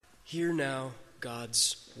Hear now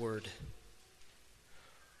God's word.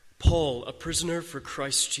 Paul, a prisoner for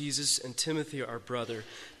Christ Jesus, and Timothy, our brother,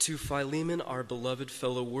 to Philemon, our beloved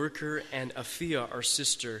fellow worker, and Apphia, our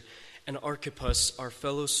sister, and Archippus, our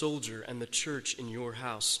fellow soldier, and the church in your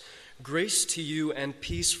house. Grace to you and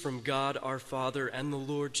peace from God our Father and the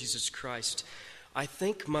Lord Jesus Christ. I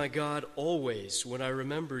thank my God always when I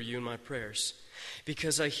remember you in my prayers,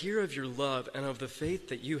 because I hear of your love and of the faith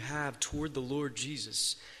that you have toward the Lord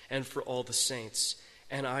Jesus and for all the saints.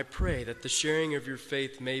 And I pray that the sharing of your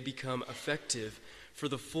faith may become effective for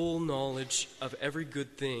the full knowledge of every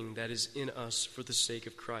good thing that is in us for the sake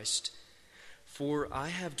of Christ. For I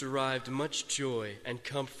have derived much joy and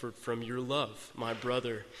comfort from your love, my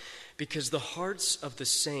brother, because the hearts of the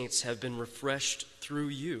saints have been refreshed through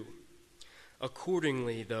you.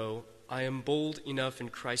 Accordingly, though, I am bold enough in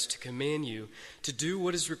Christ to command you to do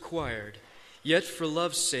what is required, yet for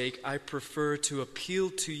love's sake I prefer to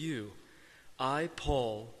appeal to you. I,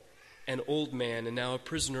 Paul, an old man and now a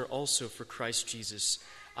prisoner also for Christ Jesus,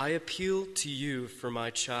 I appeal to you for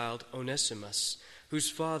my child Onesimus,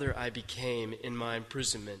 whose father I became in my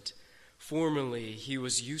imprisonment. Formerly he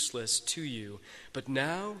was useless to you, but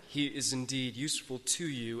now he is indeed useful to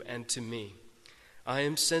you and to me. I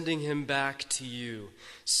am sending him back to you,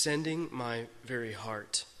 sending my very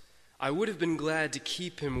heart. I would have been glad to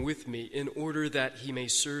keep him with me in order that he may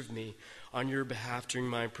serve me on your behalf during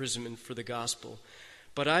my imprisonment for the gospel.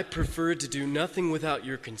 But I preferred to do nothing without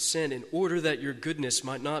your consent in order that your goodness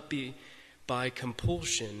might not be by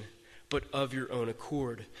compulsion, but of your own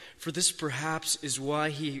accord. For this perhaps is why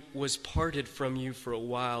he was parted from you for a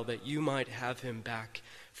while, that you might have him back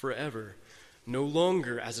forever, no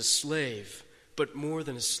longer as a slave, but more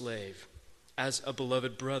than a slave, as a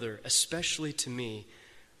beloved brother, especially to me,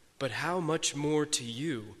 but how much more to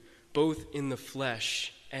you, both in the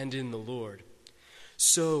flesh and in the Lord.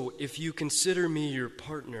 So, if you consider me your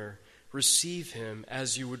partner, receive him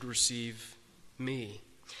as you would receive me.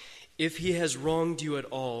 If he has wronged you at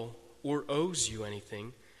all or owes you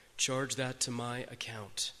anything, charge that to my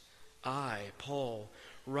account. I, Paul,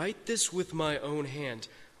 write this with my own hand.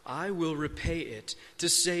 I will repay it, to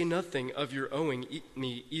say nothing of your owing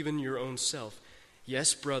me even your own self.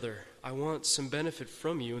 Yes, brother, I want some benefit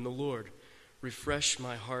from you in the Lord. Refresh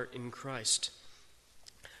my heart in Christ.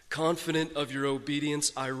 Confident of your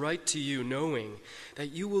obedience, I write to you, knowing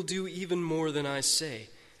that you will do even more than I say.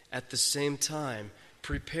 At the same time,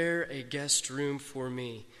 prepare a guest room for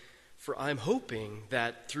me, for I'm hoping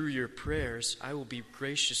that through your prayers I will be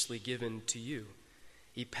graciously given to you.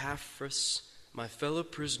 Epaphras, my fellow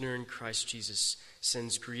prisoner in Christ Jesus,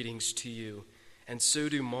 sends greetings to you, and so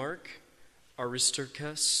do Mark,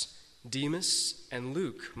 Aristarchus, Demas, and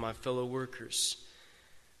Luke, my fellow workers.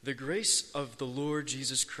 The grace of the Lord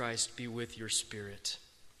Jesus Christ be with your spirit.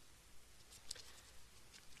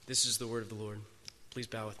 This is the word of the Lord. Please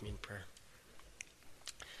bow with me in prayer.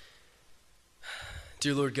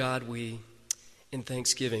 Dear Lord God, we, in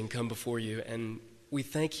thanksgiving, come before you, and we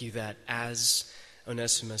thank you that as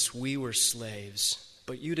Onesimus, we were slaves,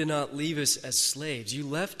 but you did not leave us as slaves.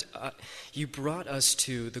 You brought us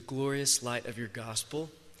to the glorious light of your gospel.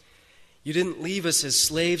 You didn't leave us as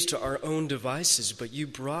slaves to our own devices, but you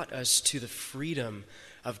brought us to the freedom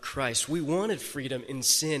of Christ. We wanted freedom in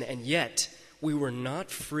sin, and yet we were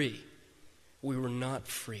not free. We were not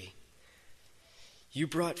free. You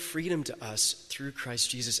brought freedom to us through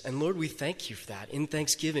Christ Jesus. And Lord, we thank you for that. In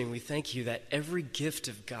thanksgiving, we thank you that every gift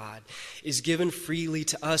of God is given freely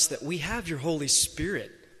to us, that we have your Holy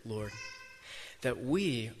Spirit, Lord, that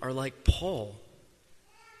we are like Paul.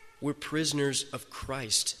 We're prisoners of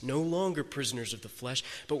Christ, no longer prisoners of the flesh,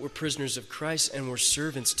 but we're prisoners of Christ, and we're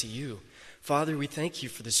servants to you. Father, we thank you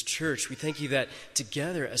for this church. We thank you that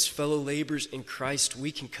together as fellow laborers in Christ,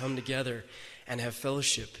 we can come together and have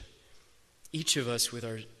fellowship. Each of us with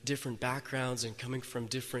our different backgrounds and coming from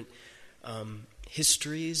different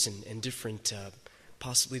histories and different,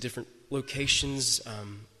 possibly different locations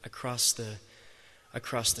across the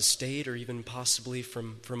state, or even possibly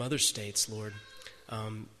from other states, Lord.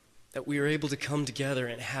 That we are able to come together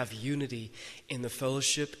and have unity in the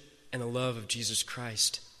fellowship and the love of Jesus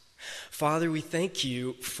Christ. Father, we thank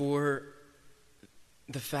you for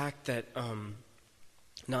the fact that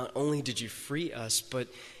not only did you free us, but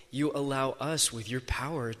you allow us with your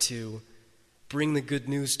power to bring the good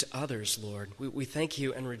news to others, Lord. We thank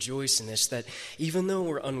you and rejoice in this, that even though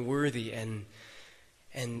we're unworthy, and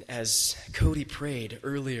as Cody prayed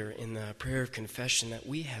earlier in the prayer of confession, that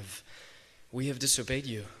we have disobeyed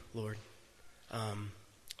you, Lord,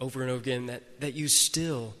 over and over again, that you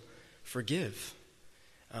still forgive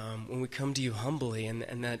when we come to you humbly,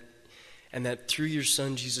 and and that through your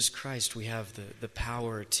Son, Jesus Christ, we have the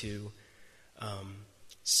power to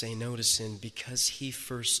say no to sin because he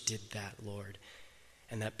first did that, Lord.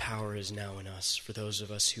 And that power is now in us for those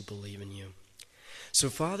of us who believe in you. So,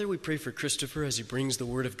 Father, we pray for Christopher as he brings the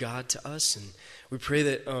word of God to us, and we pray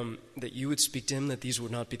that that you would speak to him, that these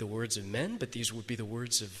would not be the words of men, but these would be the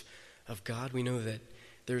words of God. We know that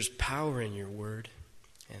there's power in your word,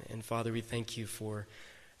 and Father, we thank you for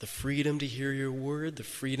the freedom to hear your word, the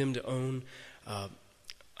freedom to own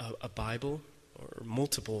a Bible, or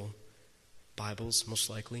multiple Bibles, most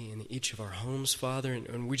likely, in each of our homes, Father,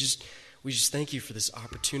 and we just thank you for this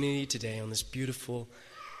opportunity today on this beautiful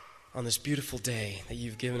day that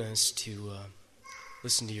you've given us to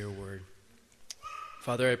listen to your word.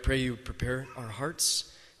 Father, I pray you prepare our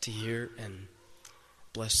hearts to hear and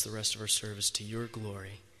bless the rest of our service to your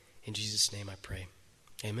glory. In Jesus' name I pray.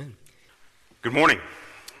 Amen. Good morning.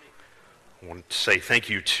 I want to say thank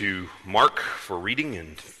you to Mark for reading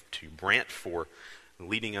and to Brant for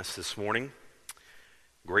leading us this morning.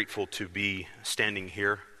 Grateful to be standing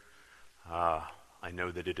here. I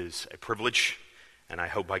know that it is a privilege, and I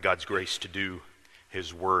hope by God's grace to do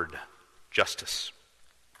his word justice.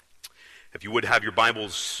 If you would have your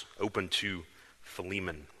Bibles open to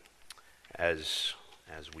Philemon as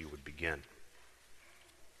we would begin.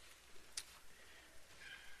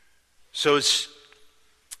 So as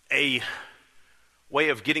a way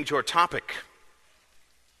of getting to our topic,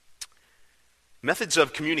 methods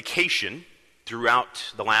of communication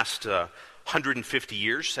throughout the last 150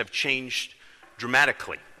 years have changed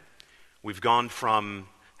dramatically. We've gone from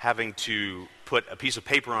having to put a piece of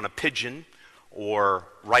paper on a pigeon or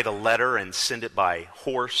write a letter and send it by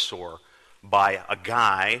horse or by a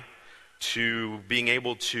guy to being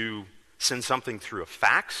able to send something through a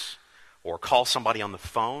fax or call somebody on the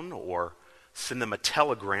phone or send them a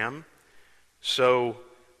telegram. So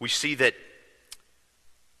we see that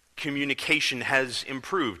communication has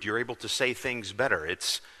improved. You're able to say things better.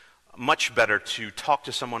 It's much better to talk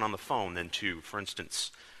to someone on the phone than to, for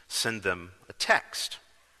instance, send them a text.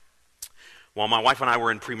 While my wife and I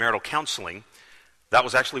were in premarital counseling, that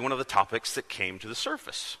was actually one of the topics that came to the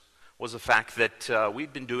surface, was the fact that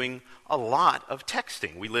we'd been doing a lot of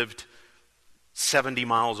texting. We lived 70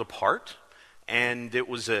 miles apart, and it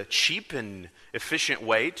was a cheap and efficient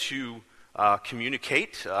way to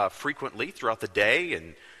communicate frequently throughout the day.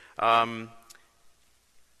 And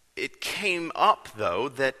it came up, though,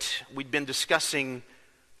 that we'd been discussing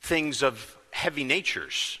things of heavy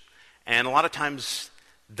natures, and a lot of times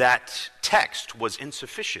that text was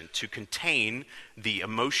insufficient to contain the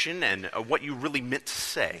emotion and what you really meant to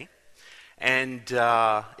say. And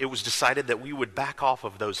it was decided that we would back off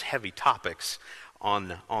of those heavy topics on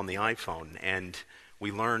the iPhone, and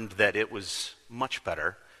we learned that it was much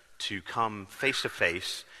better to come face to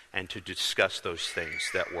face and to discuss those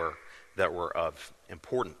things that were of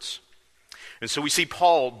importance. And so we see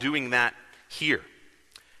Paul doing that here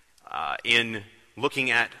in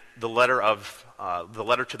looking at the letter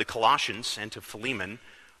to the Colossians and to Philemon.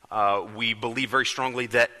 We believe very strongly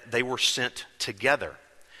that they were sent together,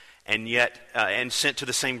 and yet and sent to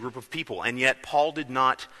the same group of people. And yet Paul did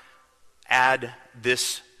not add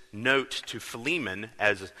this note to Philemon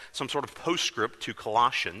as some sort of postscript to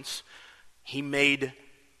Colossians. He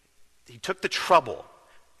took the trouble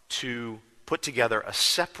to put together a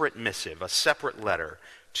separate missive, a separate letter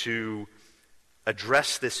to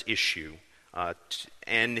address this issue,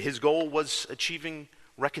 and his goal was achieving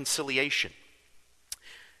reconciliation.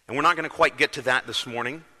 And we're not going to quite get to that this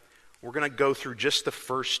morning. We're going to go through just the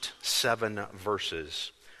first 7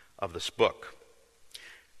 verses of this book.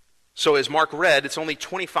 So as Mark read, it's only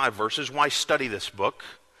 25 verses. Why study this book?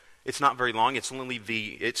 It's not very long.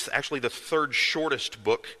 It's actually the third shortest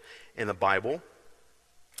book in the Bible.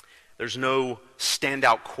 There's no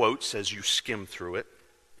standout quotes as you skim through it.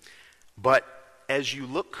 But as you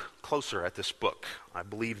look closer at this book, I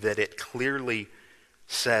believe that it clearly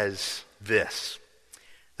says this,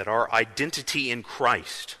 that our identity in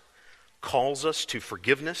Christ calls us to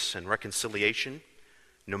forgiveness and reconciliation,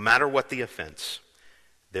 no matter what the offense,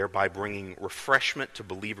 thereby bringing refreshment to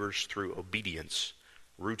believers through obedience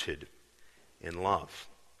rooted in love.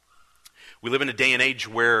 We live in a day and age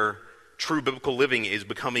where true biblical living is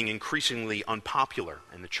becoming increasingly unpopular,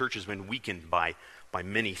 and the church has been weakened by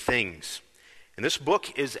many things. And this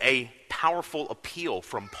book is a powerful appeal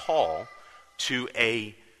from Paul to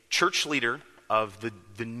a church leader of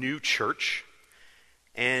the new church,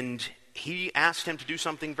 and he asked him to do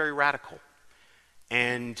something very radical.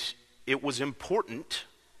 And it was important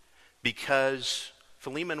because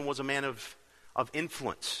Philemon was a man of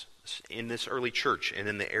influence in this early church and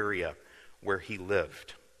in the area where he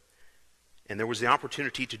lived. And there was the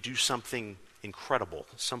opportunity to do something incredible,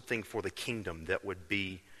 something for the kingdom that would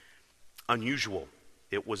be unusual.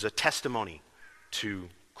 It was a testimony to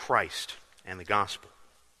Christ and the gospel.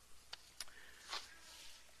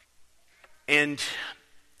 And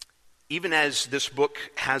even as this book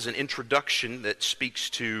has an introduction that speaks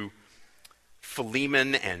to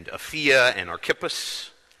Philemon and Apphia and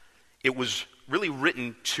Archippus, it was really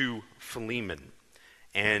written to Philemon.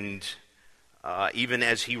 And even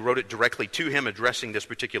as he wrote it directly to him, addressing this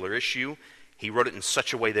particular issue, he wrote it in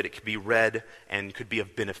such a way that it could be read and could be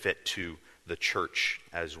of benefit to the church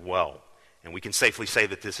as well. And we can safely say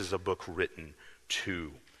that this is a book written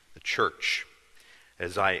to the church.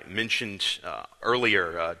 As I mentioned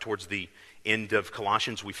earlier, towards the end of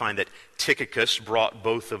Colossians, we find that Tychicus brought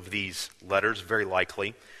both of these letters, very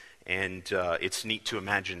likely. And it's neat to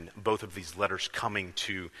imagine both of these letters coming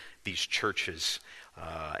to these churches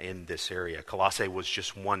in this area. Colossae was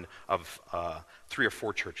just one of 3 or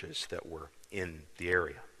 4 churches that were in the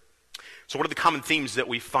area. So what are the common themes that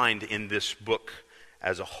we find in this book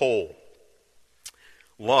as a whole?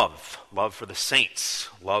 Love for the saints,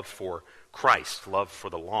 love for Christ, love for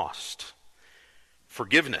the lost.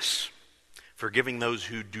 Forgiveness, forgiving those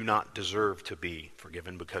who do not deserve to be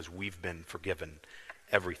forgiven because we've been forgiven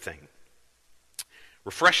everything.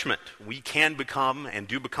 Refreshment, we can become and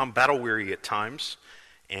do become battle-weary at times,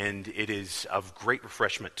 and it is of great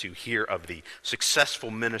refreshment to hear of the successful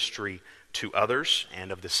ministry to others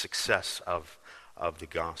and of the success of the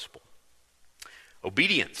gospel.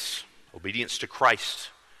 Obedience to Christ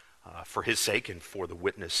for his sake and for the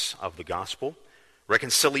witness of the gospel.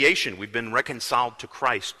 Reconciliation, we've been reconciled to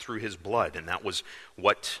Christ through his blood, and that was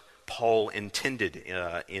what Paul intended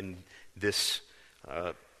in this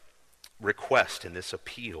request, in this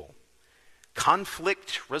appeal.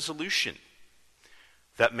 Conflict resolution,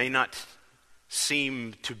 that may not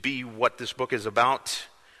seem to be what this book is about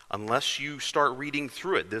unless you start reading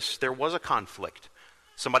through it. There was a conflict.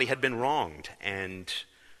 Somebody had been wronged, and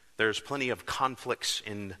there's plenty of conflicts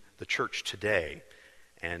in the church today,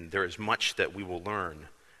 and there is much that we will learn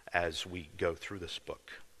as we go through this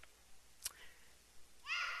book.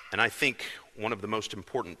 And I think one of the most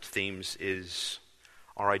important themes is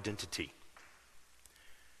our identity.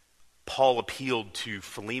 Paul appealed to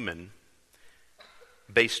Philemon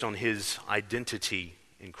based on his identity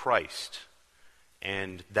in Christ,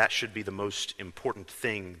 and that should be the most important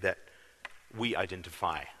thing that we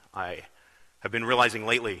identify. I have been realizing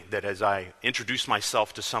lately that as I introduce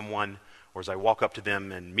myself to someone, or as I walk up to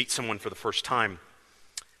them and meet someone for the first time,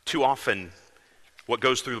 too often what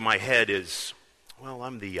goes through my head is, well,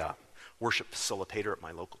 I'm the worship facilitator at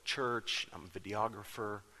my local church, I'm a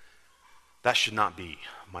videographer. That should not be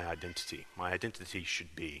my identity. My identity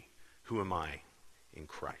should be, who am I in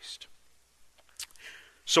Christ?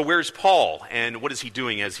 So where's Paul, and what is he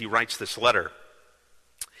doing as he writes this letter?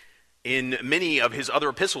 In many of his other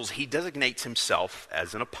epistles, he designates himself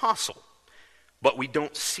as an apostle. But we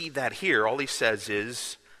don't see that here. All he says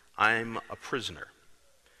is, I'm a prisoner.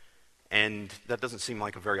 And that doesn't seem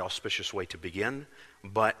like a very auspicious way to begin,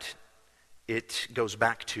 but it goes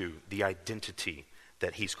back to the identity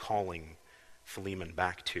that he's calling Philemon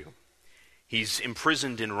back to. He's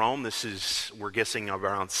imprisoned in Rome. This is, we're guessing,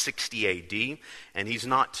 around 60 AD. And he's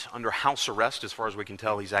not under house arrest, as far as we can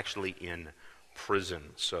tell. He's actually in prison.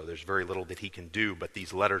 So there's very little that he can do, but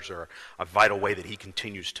these letters are a vital way that he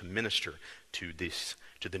continues to minister to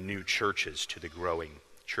the new churches, to the growing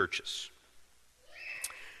churches.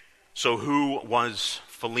 So who was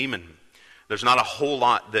Philemon? There's not a whole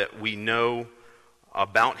lot that we know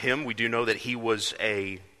about him. We do know that he was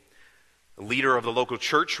a leader of the local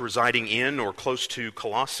church residing in or close to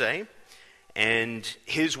Colossae, and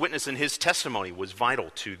his witness and his testimony was vital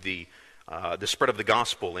to the spread of the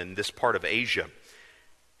gospel in this part of Asia.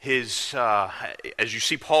 As you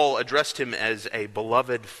see, Paul addressed him as a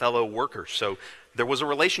beloved fellow worker, so there was a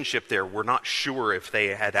relationship there. We're not sure if they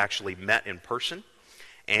had actually met in person,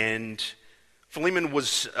 and Philemon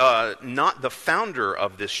was not the founder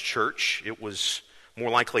of this church. It was more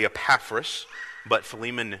likely Epaphras, but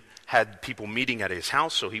Philemon had people meeting at his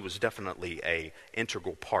house, so he was definitely an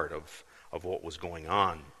integral part of what was going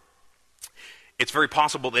on. It's very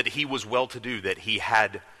possible that he was well-to-do, that he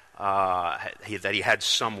had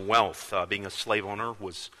some wealth. Being a slave owner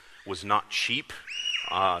was not cheap.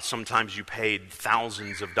 Sometimes you paid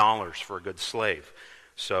thousands of dollars for a good slave.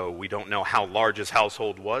 So we don't know how large his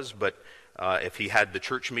household was, but if he had the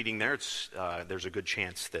church meeting there, there's a good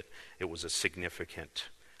chance that it was a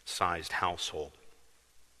significant-sized household.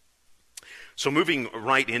 So moving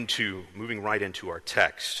right into our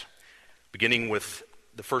text, beginning with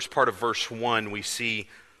the first part of verse 1, we see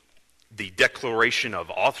the declaration of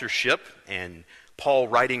authorship, and Paul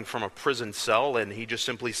writing from a prison cell, and he just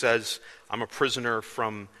simply says, I'm a prisoner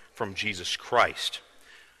from Jesus Christ.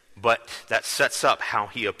 But that sets up how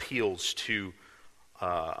he appeals to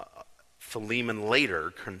Philemon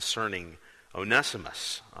later concerning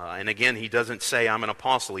Onesimus. And again, he doesn't say, I'm an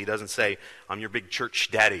apostle. He doesn't say, I'm your big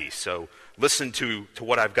church daddy, so listen to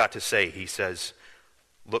what I've got to say. He says,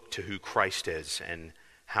 look to who Christ is, and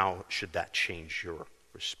how should that change your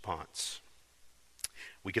response?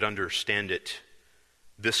 We could understand it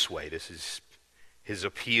this way. This is his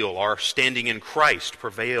appeal. Our standing in Christ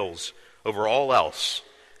prevails over all else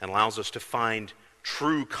and allows us to find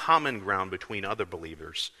true common ground between other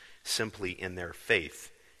believers simply in their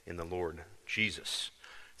faith in the Lord Jesus.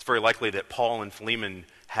 It's very likely that Paul and Philemon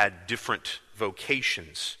had different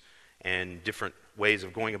vocations and different ways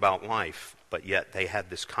of going about life, but yet they had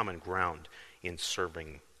this common ground in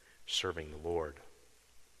serving the Lord.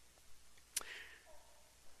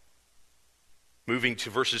 Moving to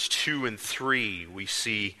verses 2 and 3, we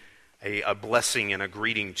see a blessing and a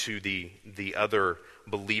greeting to the other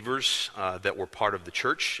believers that were part of the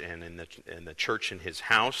church and in the church in his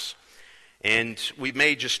house. And we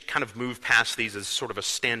may just kind of move past these as sort of a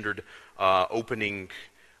standard opening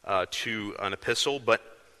to an epistle, but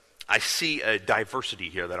I see a diversity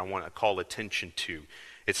here that I want to call attention to.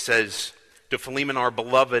 It says, to Philemon, our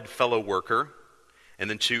beloved fellow worker, and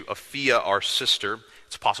then to Apphia, our sister.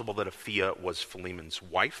 It's possible that Apphia was Philemon's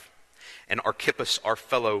wife. And Archippus, our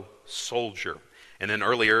fellow soldier. And then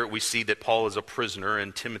earlier we see that Paul is a prisoner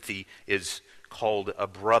and Timothy is called a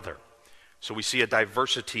brother. So we see a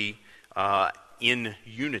diversity in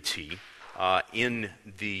unity in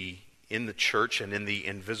the church and in the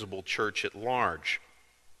invisible church at large.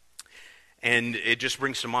 And it just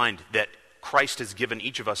brings to mind that Christ has given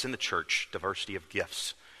each of us in the church diversity of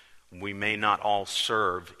gifts. We may not all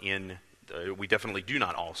serve we definitely do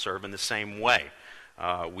not all serve in the same way.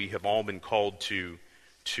 We have all been called to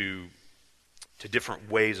different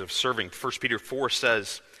ways of serving. 1 Peter 4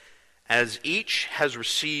 says, as each has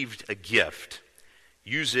received a gift,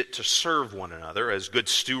 use it to serve one another as good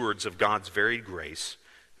stewards of God's varied grace.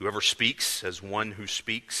 Whoever speaks, as one who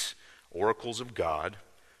speaks oracles of God.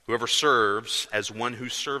 Whoever serves, as one who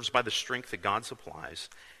serves by the strength that God supplies,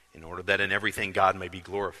 in order that in everything God may be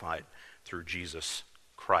glorified through Jesus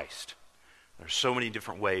Christ. There are so many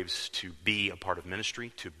different ways to be a part of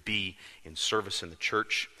ministry, to be in service in the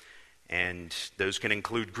church, and those can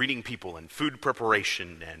include greeting people and food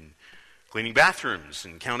preparation and cleaning bathrooms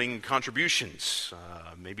and counting contributions,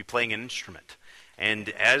 maybe playing an instrument. And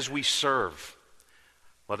as we serve,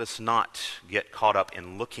 let us not get caught up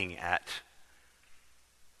in looking at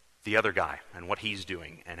the other guy and what he's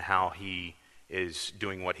doing and how he is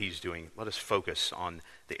doing what he's doing. Let us focus on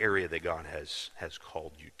the area that God has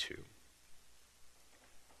called you to.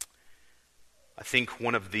 I think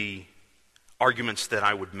one of the arguments that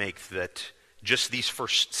I would make that just these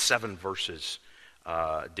first 7 verses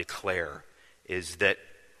declare is that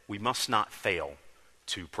we must not fail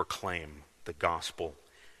to proclaim the gospel.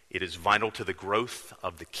 It is vital to the growth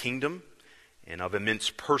of the kingdom and of immense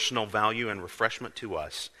personal value and refreshment to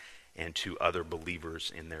us and to other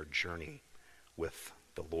believers in their journey with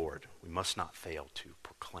the Lord. We must not fail to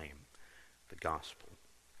proclaim the gospel.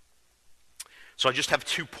 So I just have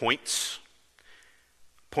 2 points.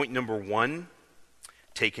 Point number 1,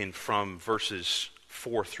 taken from verses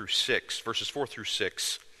 4 through 6. Verses 4 through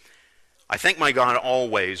 6. I thank my God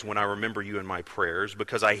always when I remember you in my prayers,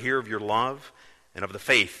 because I hear of your love and of the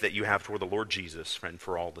faith that you have toward the Lord Jesus and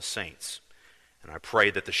for all the saints. And I pray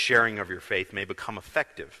that the sharing of your faith may become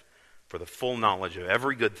effective for the full knowledge of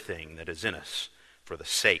every good thing that is in us for the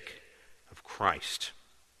sake of Christ.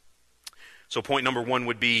 So point number 1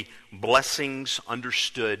 would be blessings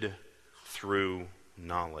understood through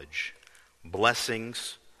knowledge.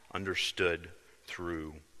 Blessings understood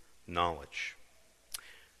through knowledge.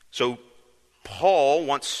 So Paul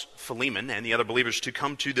wants Philemon and the other believers to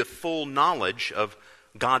come to the full knowledge of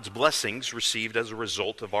God's blessings received as a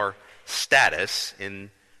result of our status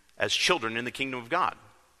as children in the kingdom of God.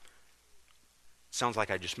 Sounds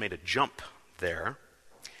like I just made a jump there.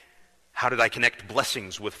 How did I connect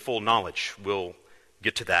blessings with full knowledge? We'll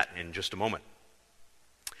get to that in just a moment.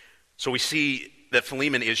 So we see that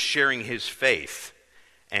Philemon is sharing his faith.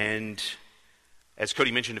 And as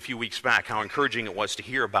Cody mentioned a few weeks back, how encouraging it was to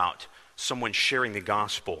hear about someone sharing the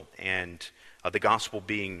gospel and the gospel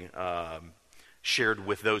being shared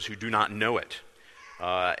with those who do not know it.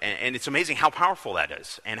 And it's amazing how powerful that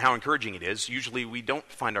is and how encouraging it is. Usually we don't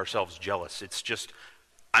find ourselves jealous. It's just,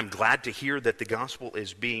 I'm glad to hear that the gospel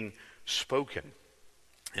is being spoken.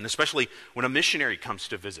 And especially when a missionary comes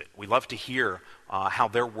to visit, we love to hear how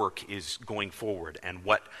their work is going forward and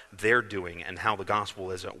what they're doing and how the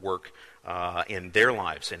gospel is at work in their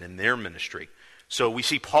lives and in their ministry. So we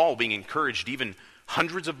see Paul being encouraged even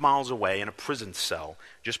hundreds of miles away in a prison cell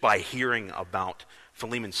just by hearing about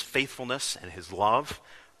Philemon's faithfulness and his love,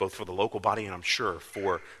 both for the local body and I'm sure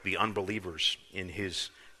for the unbelievers in his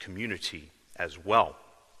community as well.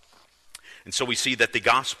 And so we see that the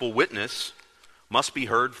gospel witness must be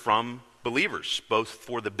heard from believers, both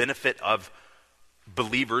for the benefit of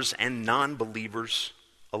believers and non-believers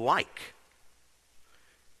alike.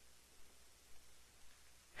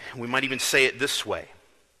 We might even say it this way: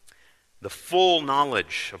 the full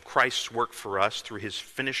knowledge of Christ's work for us through his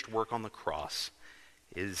finished work on the cross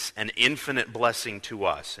is an infinite blessing to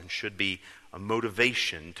us and should be a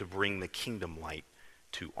motivation to bring the kingdom light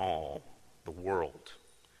to all the world.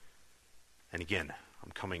 And again,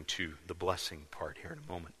 I'm coming to the blessing part here in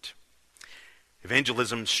a moment.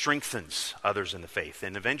 Evangelism strengthens others in the faith,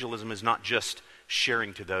 and evangelism is not just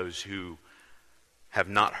sharing to those who have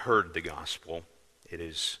not heard the gospel. It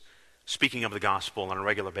is speaking of the gospel on a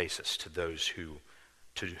regular basis to those who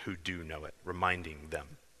do know it, reminding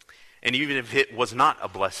them. And even if it was not a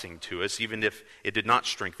blessing to us, even if it did not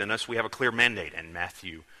strengthen us, we have a clear mandate in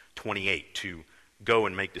Matthew 28 to go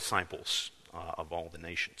and make disciples of all the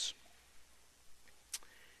nations.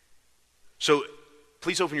 So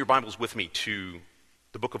please open your Bibles with me to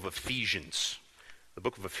the book of Ephesians. The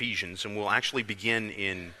book of Ephesians, and we'll actually begin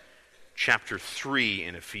in chapter 3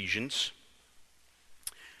 in Ephesians.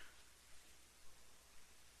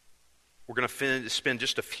 We're going to spend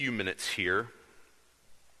just a few minutes here.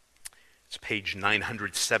 It's page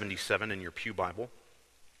 977 in your Pew Bible.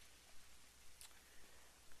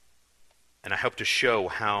 And I hope to show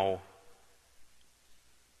how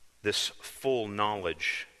this full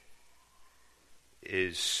knowledge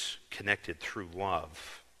is connected through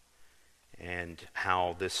love, and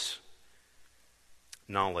how this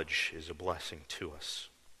knowledge is a blessing to us.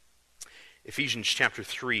 Ephesians chapter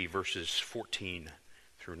 3, verses 14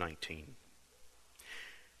 through 19.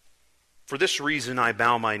 For this reason I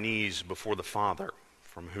bow my knees before the Father,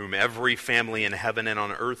 from whom every family in heaven and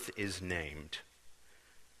on earth is named,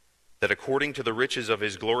 that according to the riches of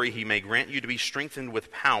his glory he may grant you to be strengthened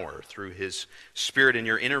with power through his Spirit in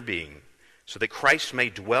your inner being, so that Christ may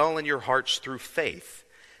dwell in your hearts through faith,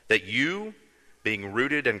 that you, being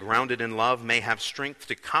rooted and grounded in love, may have strength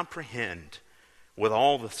to comprehend with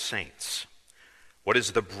all the saints what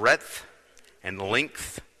is the breadth and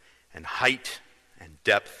length and height and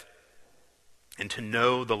depth, and to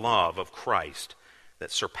know the love of Christ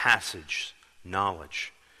that surpasses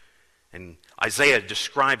knowledge. And Isaiah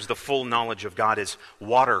describes the full knowledge of God as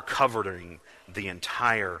water covering the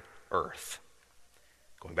entire earth.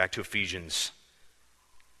 Going back to Ephesians,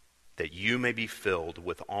 that you may be filled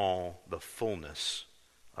with all the fullness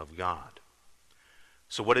of God.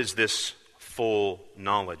 So what is this full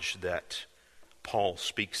knowledge that Paul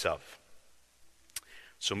speaks of?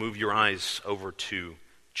 So move your eyes over to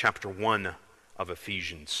chapter 1 of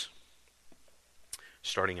Ephesians,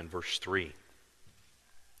 starting in verse 3.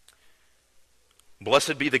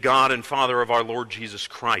 Blessed be the God and Father of our Lord Jesus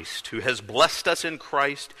Christ, who has blessed us in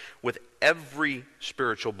Christ with every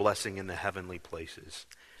spiritual blessing in the heavenly places,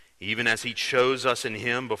 even as he chose us in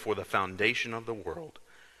him before the foundation of the world,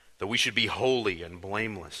 that we should be holy and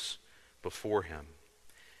blameless before him.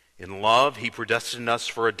 In love he predestined us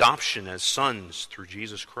for adoption as sons through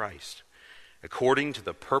Jesus Christ, according to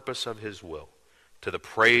the purpose of his will, to the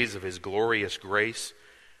praise of his glorious grace,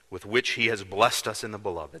 with which he has blessed us in the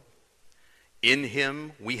beloved. In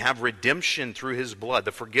him we have redemption through his blood,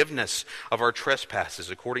 the forgiveness of our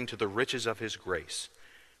trespasses, according to the riches of his grace,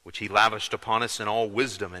 which he lavished upon us in all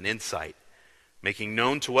wisdom and insight, making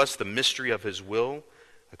known to us the mystery of his will,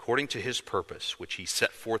 according to his purpose, which he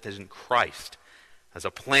set forth in Christ, as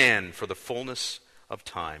a plan for the fullness of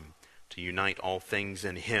time, to unite all things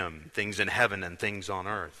in him, things in heaven and things on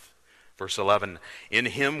earth. Verse 11, in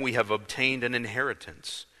him we have obtained an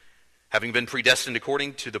inheritance, having been predestined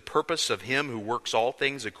according to the purpose of him who works all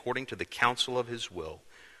things according to the counsel of his will,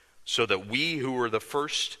 so that we who were the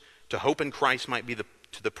first to hope in Christ might be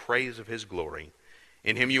to the praise of his glory.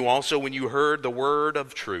 In him you also, when you heard the word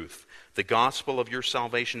of truth, the gospel of your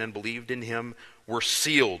salvation, and believed in him, were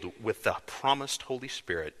sealed with the promised Holy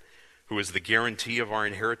Spirit, who is the guarantee of our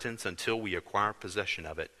inheritance until we acquire possession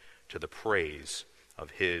of it, to the praise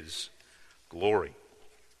of his glory.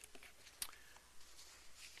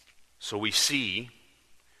 So we see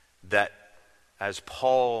that as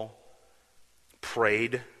Paul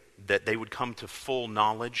prayed that they would come to full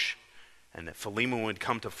knowledge, and that Philemon would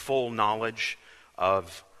come to full knowledge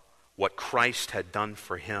of what Christ had done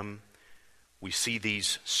for him, we see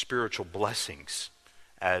these spiritual blessings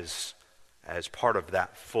as part of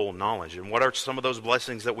that full knowledge. And what are some of those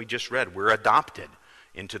blessings that we just read? We're adopted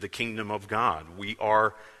into the kingdom of God. We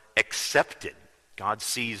are accepted. God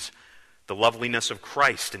sees the loveliness of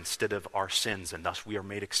Christ instead of our sins, and thus we are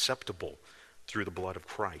made acceptable through the blood of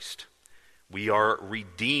Christ. We are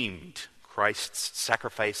redeemed. Christ's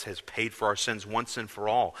sacrifice has paid for our sins once and for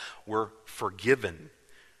all. We're forgiven.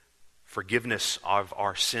 Forgiveness of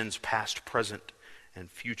our sins, past, present,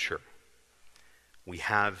 and future. We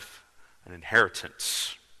have an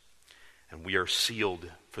inheritance, and we are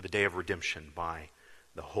sealed for the day of redemption by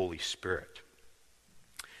the Holy Spirit.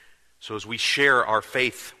 So as we share our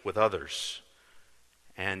faith with others,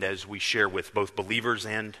 and as we share with both believers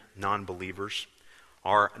and non-believers,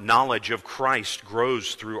 our knowledge of Christ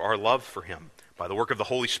grows through our love for him by the work of the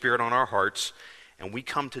Holy Spirit on our hearts, and we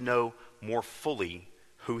come to know more fully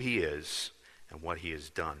who he is and what he has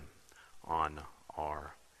done on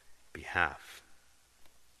our behalf.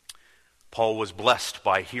 Paul was blessed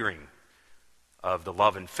by hearing of the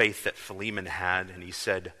love and faith that Philemon had, and he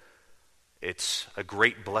said, "It's a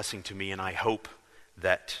great blessing to me, and I hope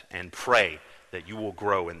that and pray that you will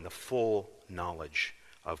grow in the full knowledge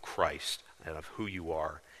of Christ and of who you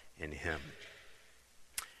are in him."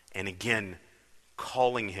 And again,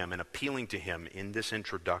 calling him and appealing to him in this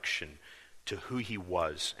introduction to who he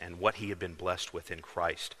was and what he had been blessed with in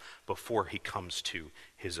Christ before he comes to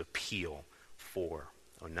his appeal for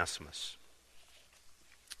Onesimus.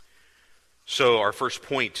 So our first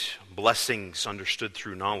point, blessings understood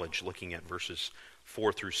through knowledge, looking at verses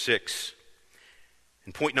 4 through 6.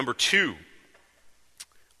 And point number 2,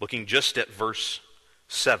 looking just at verse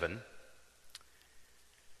 7.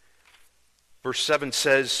 Verse 7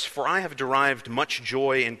 says, "For I have derived much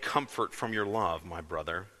joy and comfort from your love, my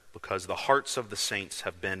brother, because the hearts of the saints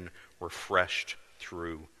have been refreshed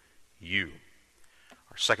through you."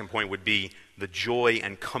 Our second point would be the joy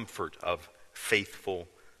and comfort of faithful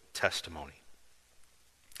testimony.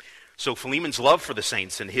 So Philemon's love for the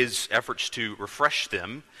saints and his efforts to refresh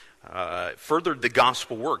them furthered the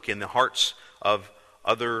gospel work in the hearts of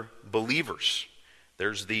other believers.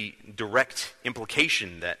 There's the direct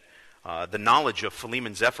implication that the knowledge of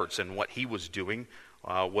Philemon's efforts and what he was doing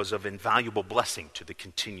was of invaluable blessing to the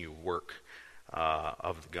continued work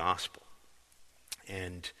of the gospel.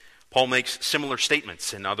 And Paul makes similar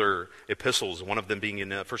statements in other epistles, one of them being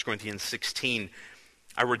in 1 Corinthians 16.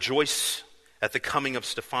 "I rejoice at the coming of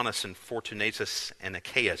Stephanas and Fortunatus and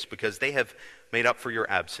Achaeus, because they have made up for your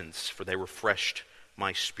absence, for they refreshed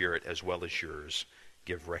my spirit as well as yours.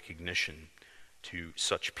 Give recognition to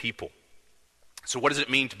such people." So what does it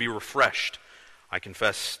mean to be refreshed? I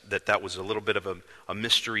confess that was a little bit of a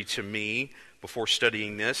mystery to me before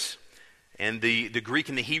studying this. And the Greek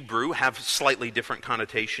and the Hebrew have slightly different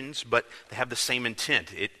connotations, but they have the same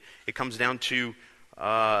intent. It comes down to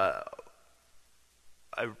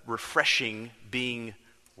a refreshing being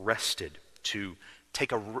rested, to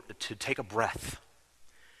take a breath,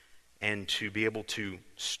 and to be able to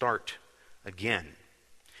start again.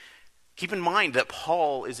 Keep in mind that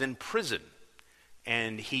Paul is in prison,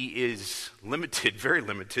 and he is limited, very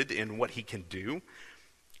limited in what he can do.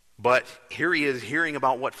 But here he is hearing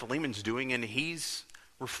about what Philemon's doing, and he's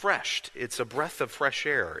refreshed. It's a breath of fresh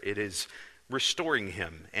air. It is restoring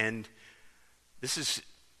him. And this is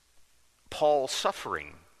Paul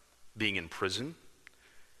suffering, being in prison,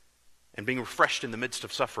 and being refreshed in the midst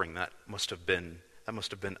of suffering. That must have been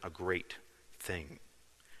a great thing.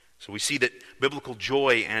 So we see that biblical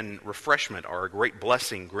joy and refreshment are a great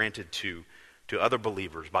blessing granted to other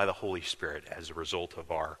believers by the Holy Spirit as a result of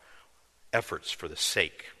our efforts for the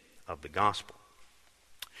sake of the gospel.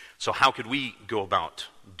 So how could we go about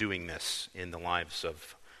doing this in the lives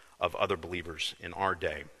of other believers in our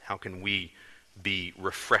day? How can we be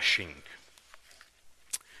refreshing?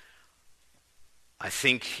 I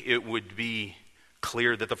think it would be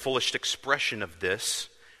clear that the fullest expression of this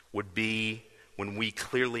would be when we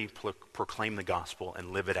clearly proclaim the gospel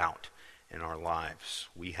and live it out in our lives.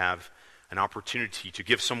 We have an opportunity to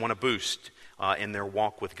give someone a boost in their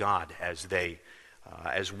walk with God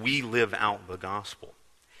as we live out the gospel.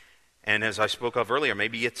 And as I spoke of earlier,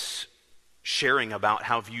 maybe it's sharing about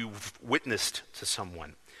how you've witnessed to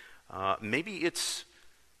someone. Maybe it's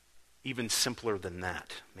even simpler than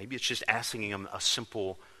that. Maybe it's just asking them a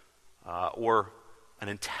simple or an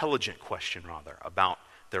intelligent question, rather, about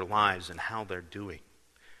their lives and how they're doing.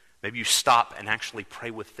 Maybe you stop and actually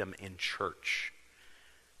pray with them in church.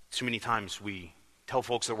 Too many times we tell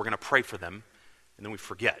folks that we're going to pray for them, and then we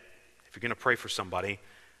forget. If you're going to pray for somebody,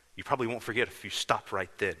 you probably won't forget if you stop right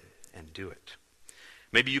then and do it.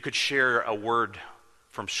 Maybe you could share a word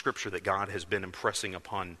from Scripture that God has been impressing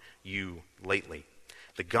upon you lately.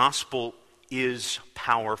 The gospel is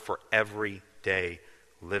power for everyday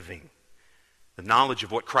living. The knowledge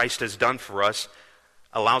of what Christ has done for us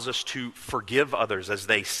allows us to forgive others as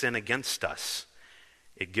they sin against us.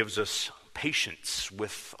 It gives us patience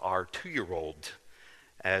with our 2-year-old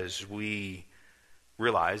as we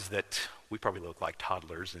realize that we probably look like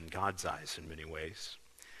toddlers in God's eyes in many ways.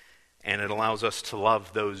 And it allows us to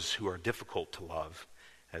love those who are difficult to love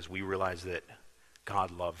as we realize that God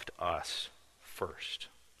loved us first.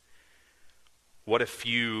 What if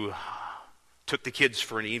you took the kids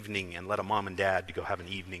for an evening and let a mom and dad to go have an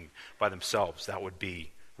evening by themselves? That would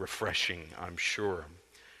be refreshing, I'm sure.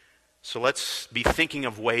 So let's be thinking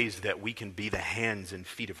of ways that we can be the hands and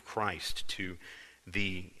feet of Christ to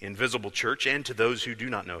the invisible church and to those who do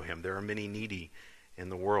not know him. There are many needy in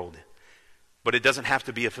the world. But it doesn't have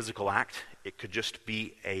to be a physical act. It could just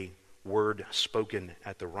be a word spoken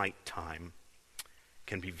at the right time. It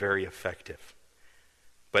can be very effective.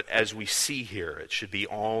 But as we see here, it should be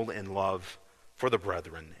all in love for the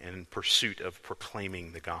brethren and in pursuit of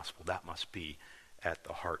proclaiming the gospel. That must be at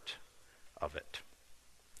the heart of it.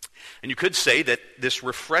 And you could say that this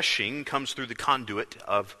refreshing comes through the conduit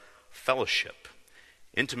of fellowship.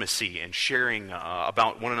 Intimacy and sharing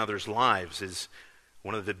about one another's lives is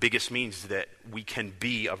one of the biggest means that we can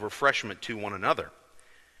be of refreshment to one another.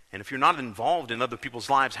 And if you're not involved in other people's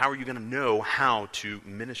lives, how are you going to know how to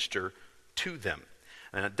minister to them?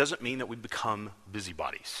 And it doesn't mean that we become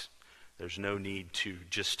busybodies. There's no need to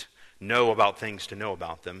just know about things to know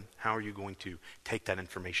about them. How are you going to take that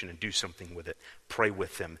information and do something with it? Pray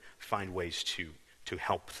with them, find ways to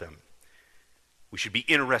help them. We should be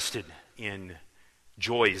interested in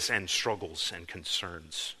joys and struggles and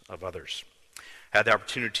concerns of others. I had the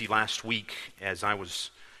opportunity last week as I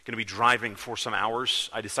was going to be driving for some hours.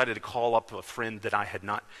 I decided to call up a friend that I had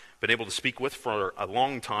not been able to speak with for a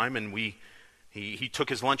long time, and he took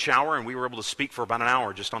his lunch hour, and we were able to speak for about an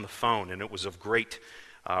hour just on the phone, and it was of great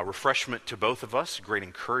refreshment to both of us, great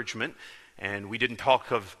encouragement, and we didn't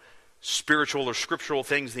talk of spiritual or scriptural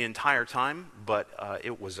things the entire time, but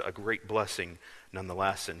it was a great blessing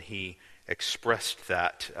nonetheless, and he expressed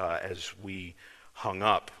that as we hung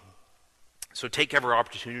up. So take every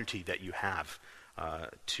opportunity that you have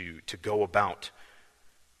to go about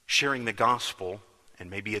sharing the gospel, and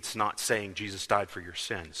maybe it's not saying Jesus died for your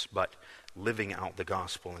sins, but living out the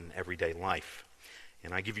gospel in everyday life.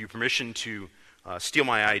 And I give you permission to steal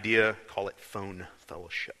my idea, call it phone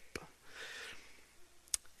fellowship.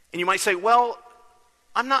 And you might say, well,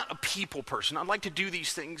 I'm not a people person. I'd like to do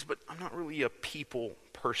these things, but I'm not really a people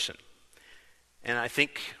person. And I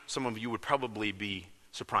think some of you would probably be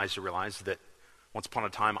surprised to realize that once upon a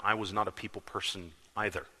time I was not a people person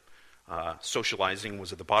either. Socializing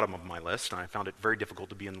was at the bottom of my list, and I found it very difficult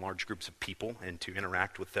to be in large groups of people and to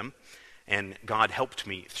interact with them. And God helped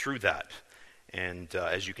me through that. And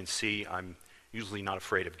as you can see, I'm usually not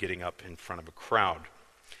afraid of getting up in front of a crowd.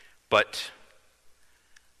 But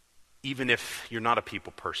even if you're not a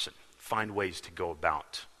people person, find ways to go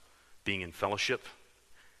about being in fellowship,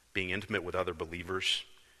 being intimate with other believers,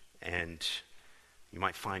 and you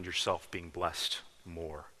might find yourself being blessed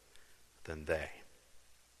more than they.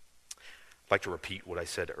 I'd like to repeat what I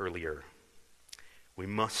said earlier. We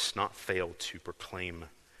must not fail to proclaim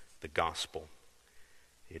the gospel.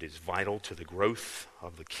 It is vital to the growth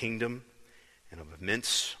of the kingdom and of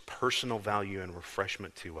immense personal value and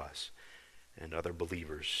refreshment to us and other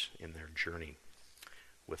believers in their journey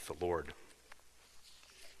with the Lord.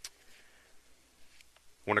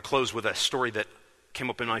 I want to close with a story that came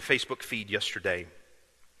up in my Facebook feed yesterday.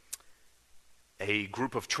 A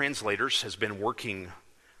group of translators has been working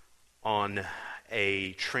on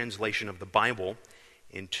a translation of the Bible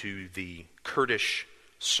into the Kurdish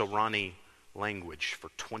Sorani language for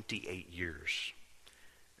 28 years.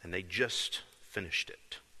 And they just finished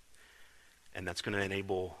it. And that's going to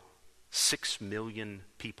enable 6 million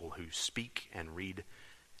people who speak and read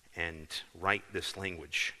and write this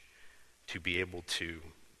language to be able to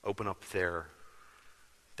open up their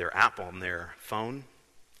app on their phone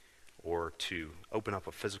or to open up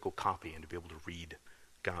a physical copy and to be able to read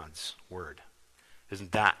God's word.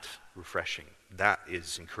 Isn't that refreshing? That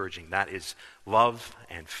is encouraging. That is love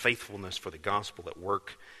and faithfulness for the gospel at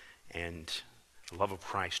work, and the love of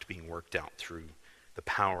Christ being worked out through the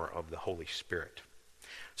power of the Holy Spirit.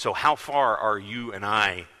 So how far are you and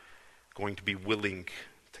I going to be willing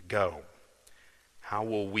to go? How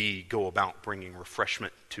will we go about bringing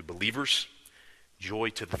refreshment to believers, joy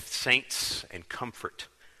to the saints, and comfort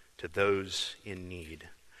to those in need?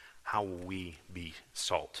 How will we be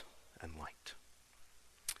salt and light?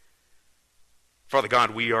 Father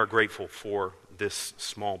God, we are grateful for this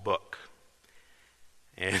small book.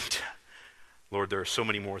 And Lord, there are so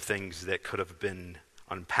many more things that could have been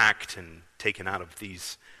unpacked and taken out of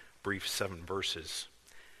these brief 7 verses.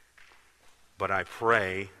 But I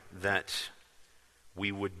pray that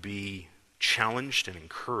we would be challenged and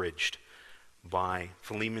encouraged by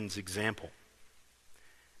Philemon's example,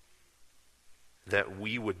 that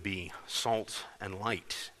we would be salt and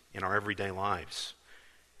light in our everyday lives,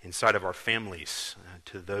 inside of our families,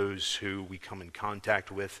 to those who we come in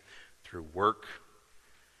contact with through work,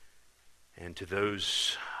 and to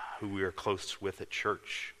those who we are close with at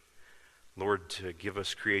church. Lord, to give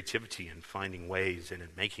us creativity in finding ways and in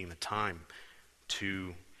making the time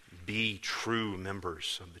to be true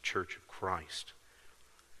members of the Church of Christ.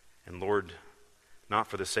 And Lord, not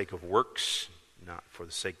for the sake of works, not for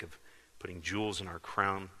the sake of putting jewels in our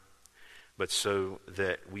crown, but so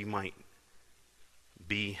that we might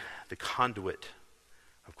be the conduit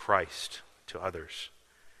of Christ to others.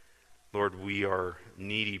 Lord, we are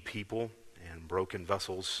needy people and broken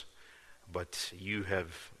vessels, but you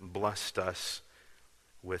have blessed us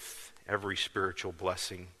with every spiritual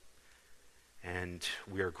blessing, and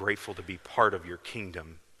we are grateful to be part of your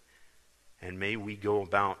kingdom. And may we go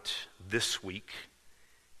about this week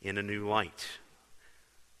in a new light.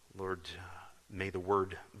 Lord, may the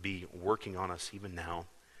word be working on us even now.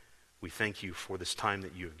 We thank you for this time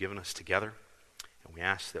that you have given us together, and we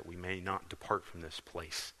ask that we may not depart from this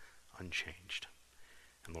place unchanged.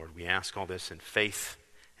 And Lord, we ask all this in faith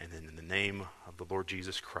and in the name of the Lord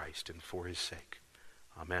Jesus Christ and for his sake.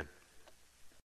 Amen.